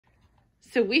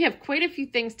So we have quite a few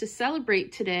things to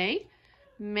celebrate today.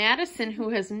 Madicyn, who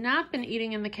has not been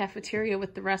eating in the cafeteria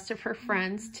with the rest of her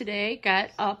friends today, got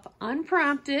up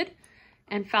unprompted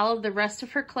and followed the rest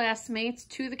of her classmates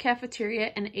to the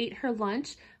cafeteria and ate her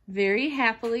lunch very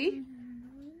happily.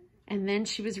 And then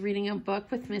she was reading a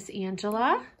book with Miss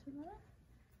Angela.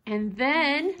 And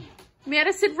then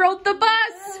Madicyn rode the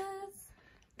bus.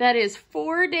 That is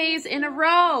 4 days in a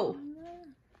row.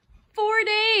 4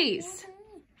 days.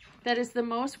 That is the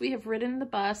most we have ridden the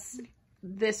bus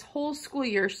this whole school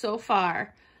year so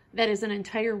far. That is an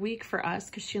entire week for us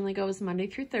because she only goes Monday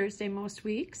through Thursday most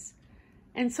weeks.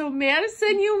 And so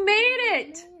Madicyn, you made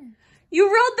it. You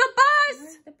rode the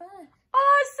bus.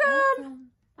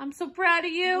 Awesome. I'm so proud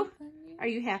of you. Are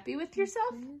you happy with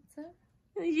yourself?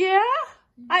 Yeah,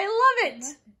 I love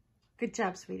it. Good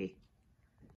job, sweetie.